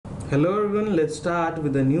Hello everyone, let's start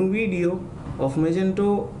with a new video of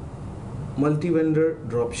Magento multi-vendor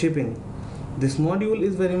dropshipping. This module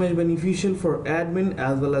is very much beneficial for admin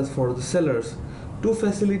as well as for the sellers to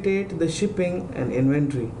facilitate the shipping and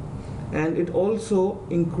inventory, and it also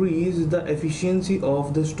increases the efficiency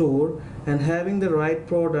of the store and having the right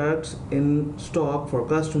products in stock for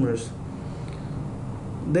customers.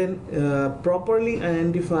 Then properly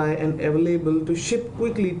identify and available to ship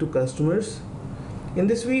quickly to customers. In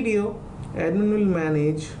this video, admin will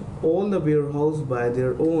manage all the warehouse by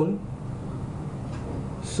their own.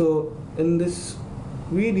 So in this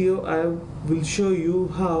video I will show you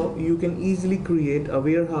how you can easily create a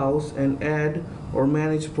warehouse and add or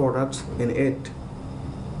manage products in it.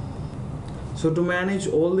 So to manage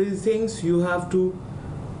all these things, you have to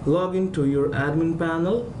log into your admin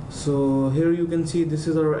panel. So here you can see this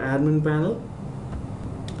is our admin panel.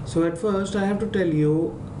 So at first I have to tell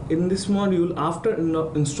you, in this module, after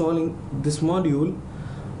installing this module,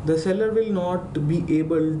 the seller will not be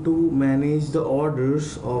able to manage the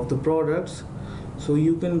orders of the products. So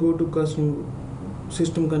you can go to custom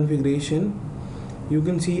system configuration. You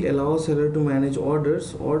can see allow seller to manage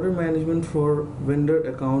orders. Order management for vendor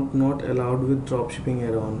account not allowed with dropshipping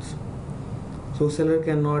add-ons. So seller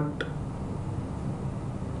cannot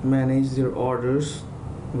manage their orders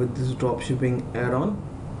with this dropshipping add-on.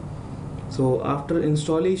 So after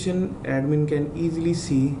installation, admin can easily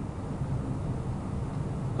see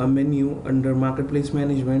a menu under marketplace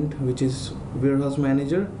management, which is warehouse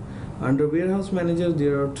manager. Under warehouse manager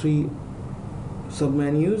there are three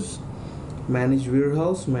submenus: manage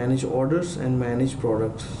warehouse, manage orders, and manage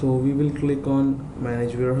products. So we will click on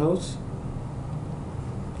manage warehouse.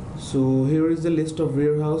 So here is the list of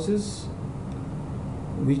warehouses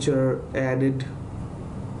which are added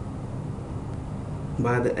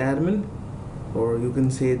by the admin, or you can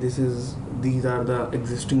say these are the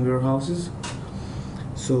existing warehouses.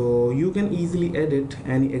 So you can easily edit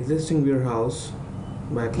any existing warehouse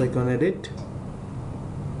by click on edit.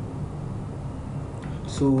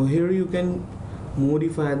 So here you can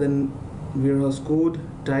modify the warehouse code,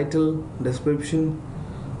 title, description,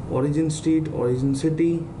 origin state, origin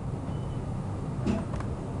city,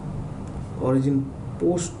 origin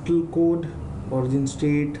postal code, origin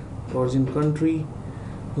state, origin country,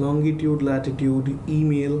 longitude, latitude,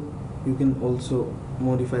 email. You can also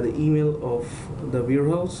modify the email of the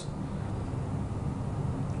warehouse,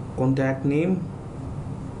 contact name.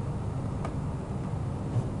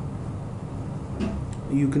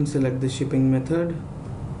 You can select the shipping method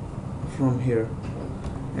from here,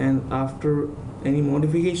 and after any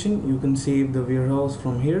modification you can save the warehouse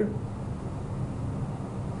from here.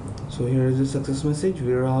 So here is the success message: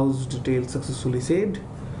 warehouse details successfully saved.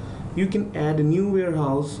 You can add a new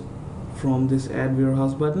warehouse from this add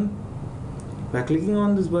warehouse button. By clicking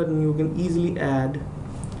on this button you can easily add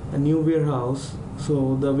a new warehouse.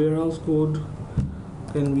 So the warehouse code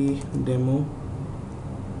can be demo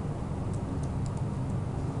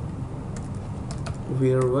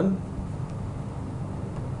ware1,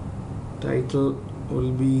 title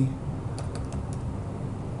will be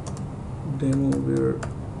demo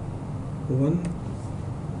ware1.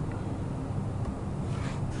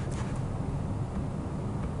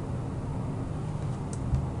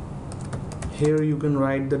 Here you can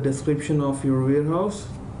write the description of your warehouse.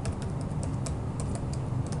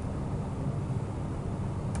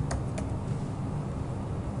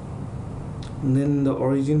 And then the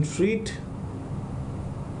origin street.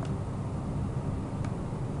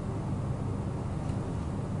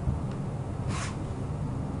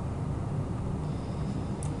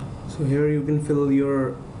 So here you can fill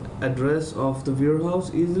your address of the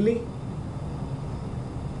warehouse easily.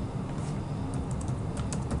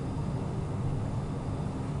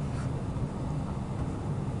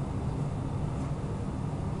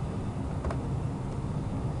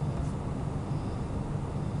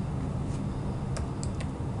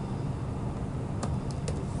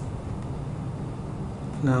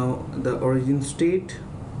 Now the origin state.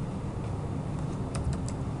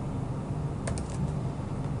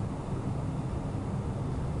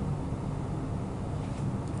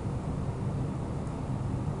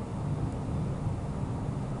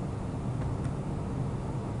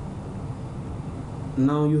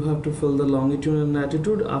 Now you have to fill the longitude and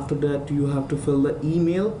latitude. After that you have to fill the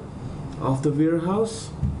email of the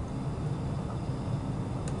warehouse.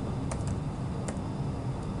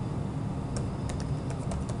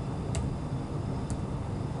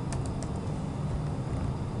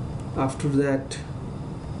 After that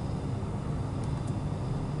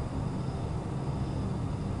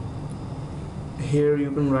here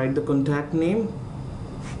you can write the contact name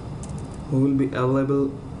who will be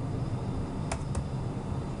available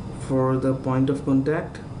for the point of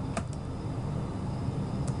contact.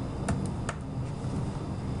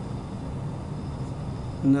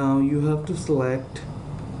 Now you have to select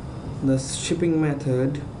the shipping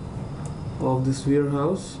method of this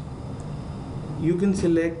warehouse. You can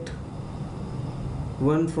select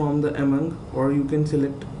one from the among, or you can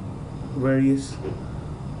select various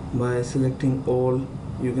by selecting all.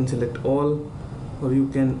 You can select all, or you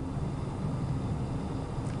can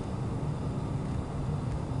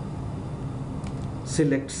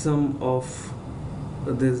select some of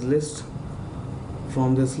this list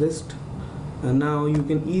from this list. And now you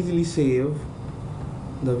can easily save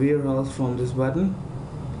the warehouse from this button.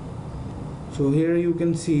 So here you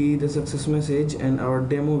can see the success message, and our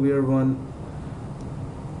demo ware 1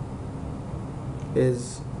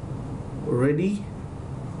 is ready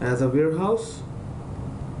as a warehouse.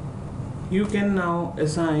 You can now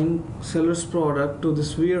assign seller's product to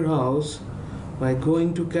this warehouse by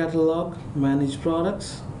going to catalog, manage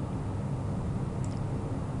products.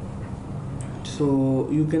 So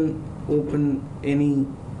you can open any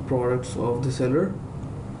products of the seller.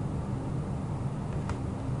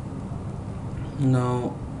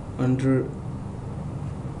 Now under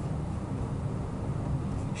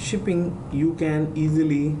shipping, you can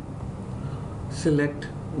easily select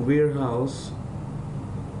warehouse,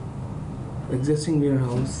 existing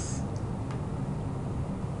warehouse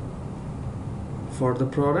for the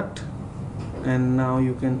product, and now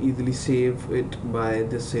you can easily save it by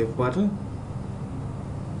the save button.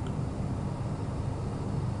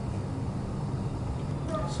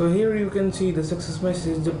 So here you can see the success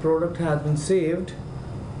message, the product has been saved.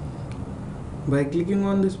 By clicking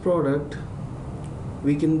on this product,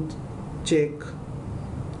 we can check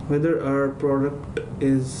whether our product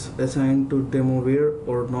is assigned to demo ware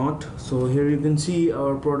or not. So here you can see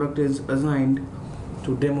our product is assigned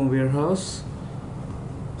to demo warehouse.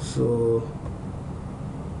 So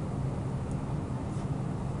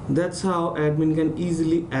that's how admin can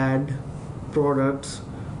easily add products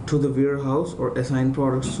to the warehouse or assign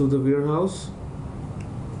products to the warehouse.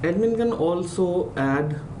 Admin can also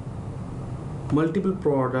add multiple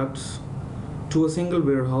products to a single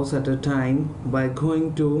warehouse at a time by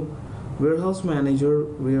going to warehouse manager,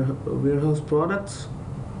 warehouse products.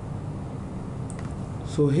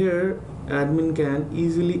 So here admin can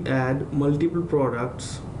easily add multiple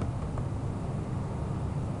products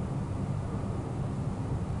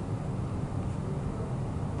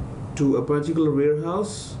to a particular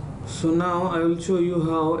warehouse. So now I will show you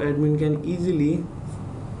how admin can easily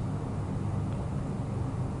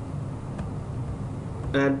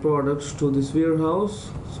add products to this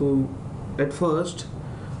warehouse. So at first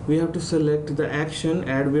we have to select the action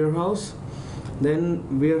add warehouse,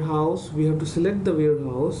 then warehouse, we have to select the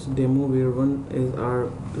warehouse. Demo ware 1 is our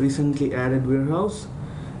recently added warehouse.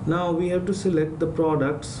 Now we have to select the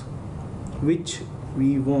products which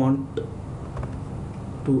we want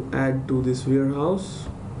to add to this warehouse.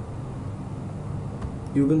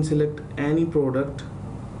 You can select any product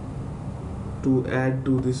to add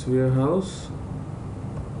to this warehouse.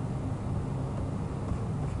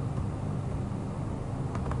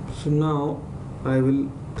 So now I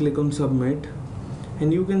will click on submit,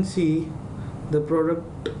 and you can see the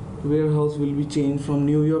product warehouse will be changed from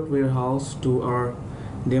New York warehouse to our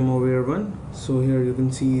demo ware 1. So here you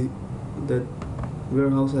can see that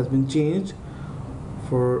warehouse has been changed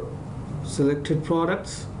for selected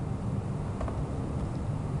products.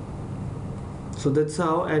 So that's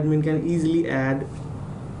how admin can easily add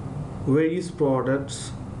various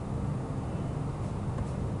products.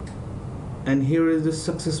 And here is the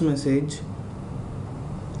success message.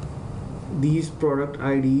 These product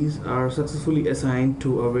IDs are successfully assigned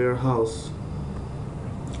to a warehouse.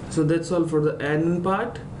 So that's all for the admin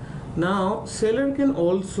part. Now seller can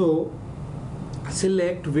also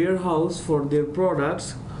select warehouse for their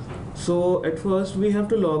products. So at first we have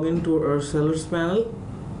to log into our sellers panel.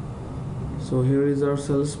 So here is our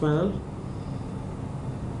sellers panel.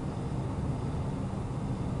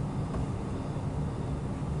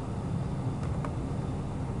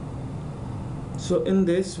 So in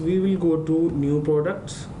this we will go to new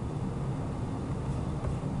products.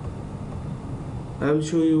 I will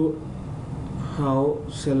show you how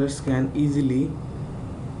sellers can easily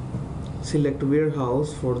select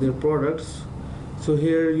warehouse for their products. So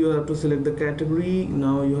here you have to select the category.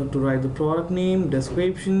 Now you have to write the product name,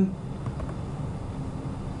 description,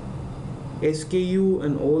 SKU,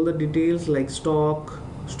 and all the details like stock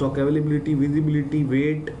availability, visibility,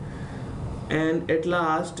 weight, and at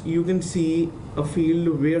last you can see a field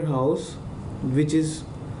warehouse, which is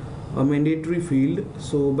a mandatory field.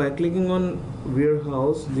 So by clicking on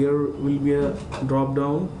warehouse, there will be a drop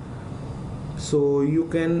down So you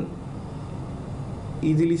can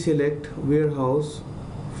easily select warehouse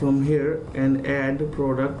from here and add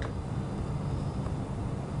product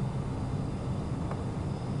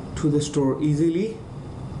to the store easily.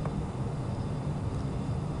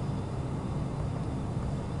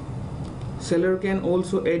 Seller can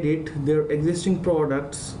also edit their existing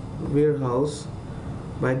products warehouse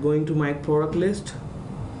by going to my product list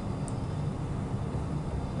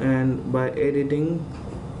and by editing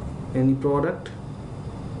any product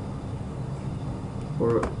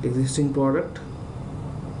or existing product.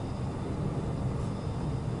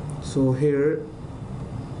 So here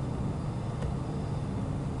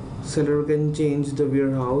seller can change the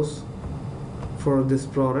warehouse for this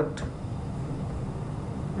product,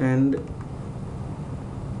 and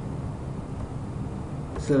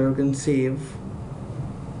seller can save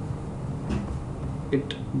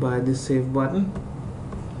it by this save button.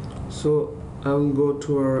 So I will go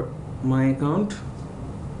to my account.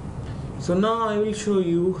 So now I will show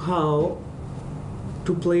you how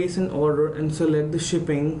to place an order and select the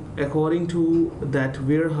shipping according to that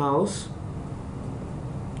warehouse.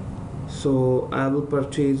 So I will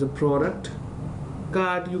purchase a product.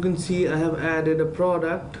 Cart, you can see I have added a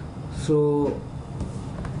product. So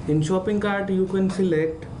in shopping cart you can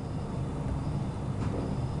select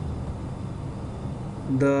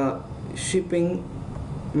the shipping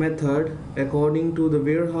method according to the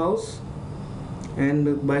warehouse,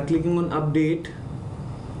 and by clicking on update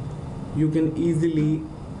you can easily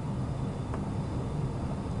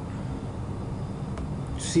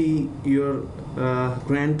see your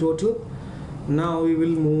grand total. Now we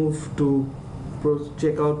will move to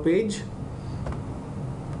checkout page.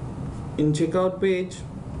 In checkout page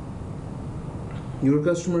your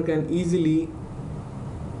customer can easily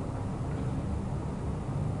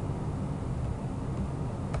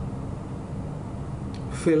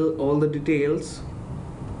fill all the details.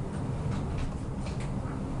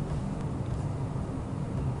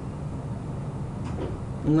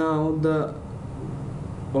 Now the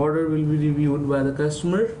order will be reviewed by the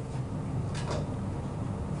customer.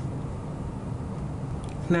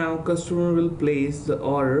 Now customer will place the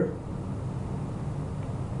order.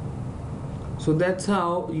 So that's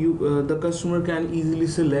how you the customer can easily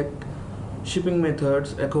select shipping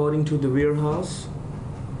methods according to the warehouse.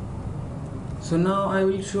 So now I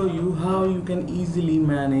will show you how you can easily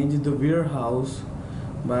manage the warehouse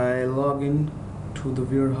by logging to the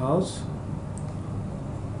warehouse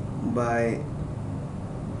by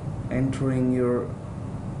entering your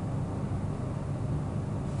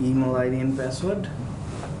email ID and password.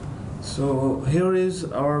 So here is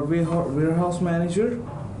our warehouse manager.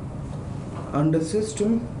 Under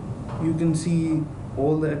system you can see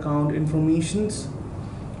all the account informations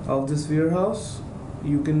of this warehouse.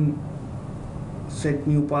 You can set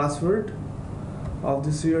new password of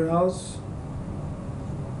this warehouse.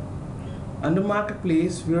 Under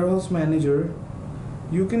marketplace warehouse manager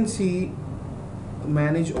you can see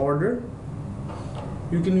manage order.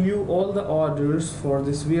 You can view all the orders for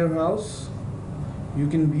this warehouse. You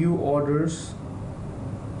can view orders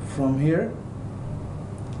from here.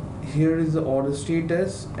 Here is the order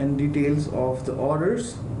status and details of the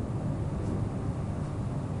orders.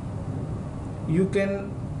 You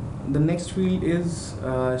can, the next field is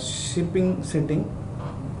shipping setting.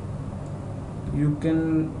 You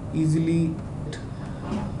can easily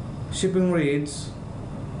shipping rates,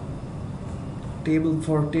 table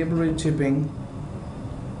rate shipping.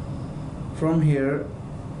 From here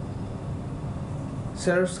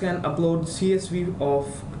sellers can upload CSV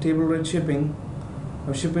of table rate shipping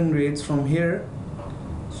or shipping rates from here.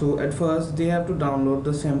 So at first they have to download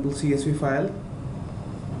the sample CSV file.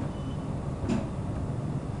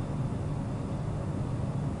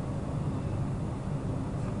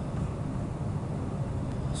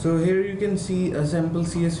 So here you can see a sample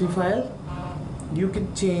CSV file. You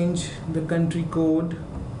can change the country code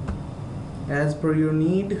as per your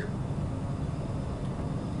need.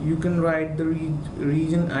 You can write the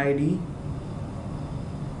region ID.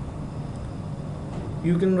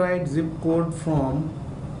 You can write zip code from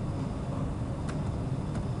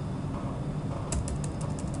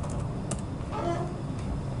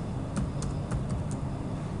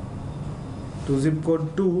to zip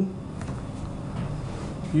code 2.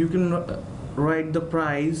 You can write the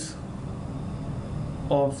price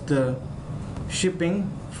of the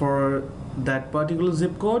shipping for that particular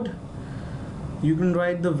zip code. You can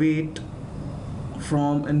write the weight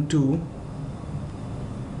from and to.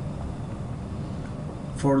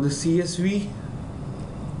 For the CSV,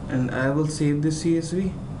 and I will save this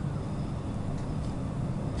CSV.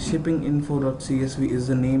 shippinginfo.csv is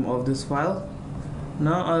the name of this file.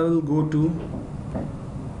 Now I will go to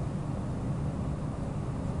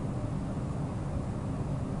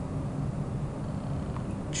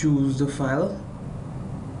choose the file.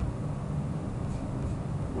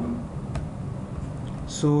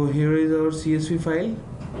 So here is our CSV file.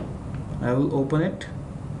 I will open it.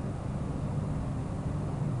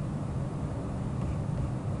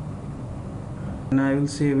 And I will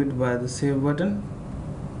save it by the save button.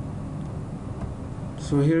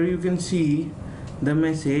 So here you can see the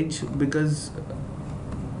message, because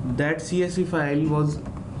that CSV file was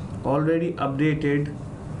already updated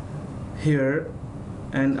here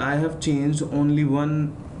and I have changed only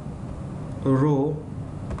one row.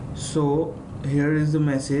 So here is the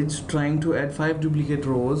message: trying to add 5 duplicate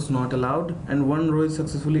rows, not allowed, and 1 row is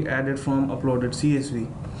successfully added from uploaded CSV.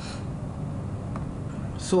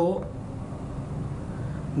 So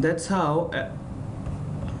that's how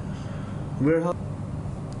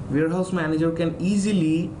Warehouse Manager can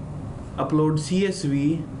easily upload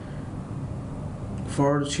CSV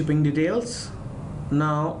for shipping details.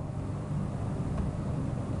 Now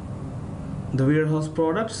the warehouse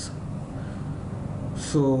products.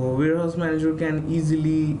 So Warehouse Manager can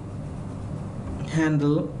easily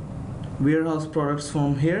handle warehouse products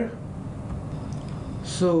from here.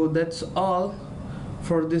 So that's all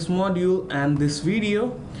for this module and this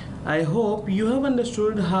video. I hope you have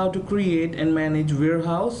understood how to create and manage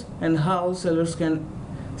warehouse and how sellers can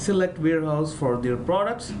select warehouse for their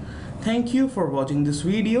products. Thank you for watching this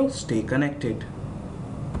video. Stay connected.